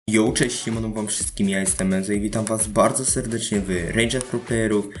Yo, cześć, siemano wam wszystkim, ja jestem Enzo i witam was bardzo serdecznie w Range'ach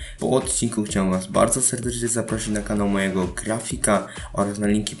PROPLAYERów. Po odcinku chciałem was bardzo serdecznie zaprosić na kanał mojego grafika oraz na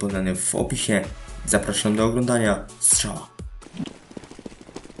linki podane w opisie. Zapraszam do oglądania. Strzała!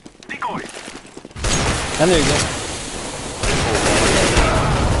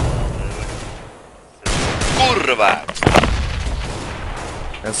 Kurwa!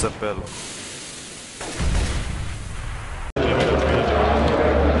 SPL.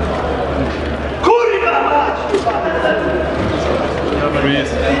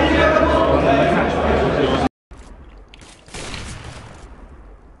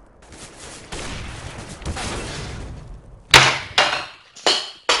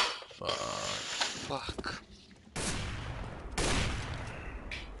 Fuck.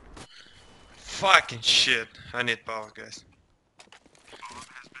 Fucking shit. I need power, guys.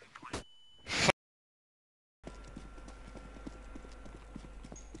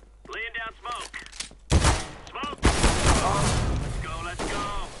 Laying down smoke. Smoke. Let's go.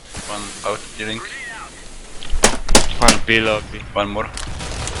 One out, drink. One B lobby. One more.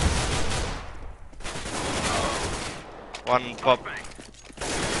 One pop.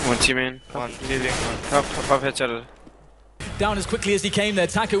 One team in. One leading. Pop headshot. Down as quickly as he came there.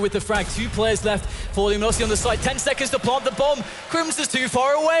 Taco with the frag. 2 players left. Falling mostly on the side. 10 seconds to plant the bomb. Crims is too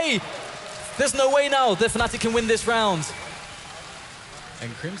far away. There's no way now the Fnatic can win this round.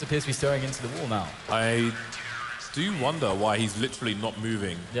 And Crims appears to be staring into the wall now. I do wonder why he's literally not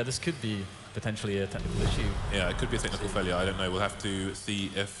moving. Yeah, this could be potentially a technical issue. Yeah, it could be a technical failure. I don't know. We'll have to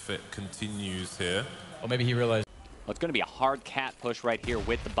see if it continues here. Or maybe he realized. Well, it's going to be a hard cat push right here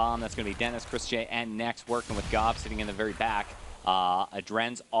with the bomb. That's going to be Dennis, Chris J, and Next working with Gob sitting in the very back.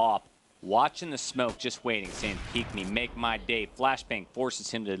 Adren's off, watching the smoke, just waiting, saying, peek me, make my day. Flashbang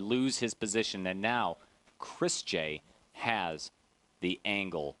forces him to lose his position, and now Chris J has the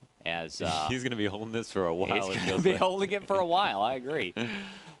angle as... he's going to be holding this for a while. He's going to be holding it for a while, I agree.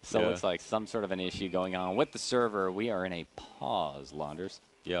 So it looks like some sort of an issue going on with the server. We are in a pause, Launders.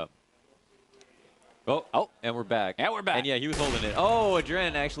 Yep. Oh, and we're back. And we're back. And yeah, he was holding it. Oh,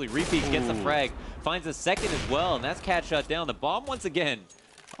 Adren actually repeats, gets the frag, finds a second as well, and that's cat shot down. The bomb once again,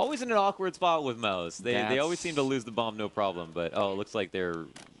 always in an awkward spot with Mouse. They always seem to lose the bomb no problem, but it looks like they're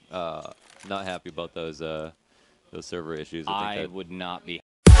not happy about those server issues. I would not be.